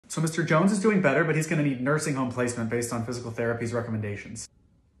So Mr. Jones is doing better, but he's gonna need nursing home placement based on physical therapy's recommendations.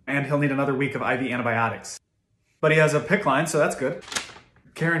 And he'll need another week of IV antibiotics. But he has a PICC line, so that's good.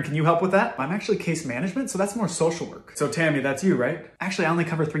 Karen, can you help with that? I'm actually case management, so that's more social work. So Tammy, that's you, right? Actually, I only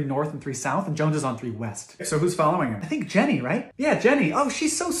cover 3 North and 3 South, and Jones is on 3 West. So who's following him? I think Jenny, right? Yeah, Jenny. Oh,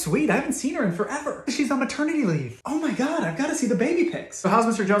 she's so sweet. I haven't seen her in forever. She's on maternity leave. Oh my God, I've got to see the baby pics. So how's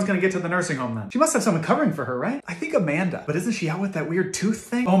Mr. Jones gonna get to the nursing home then? She must have someone covering for her, right? I think Amanda. But isn't she out with that weird tooth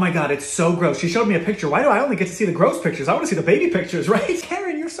thing? Oh my God, it's so gross. She showed me a picture. Why do I only get to see the gross pictures? I want to see the baby pictures, right?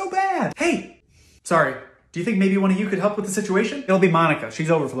 Karen, you're so bad. Hey, sorry. Do you think maybe one of you could help with the situation? It'll be Monica. She's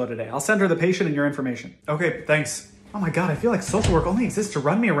overflow today. I'll send her the patient and your information. Okay, thanks. Oh my God, I feel like social work only exists to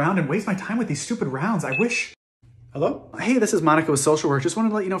run me around and waste my time with these stupid rounds. I wish... Hello? Hey, this is Monica with social work. Just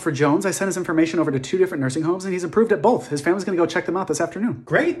wanted to let you know for Jones, I sent his information over to 2 different nursing homes and he's approved at both. His family's gonna go check them out this afternoon.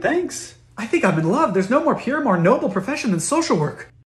 Great, thanks. I think I'm in love. There's no more pure, more noble profession than social work.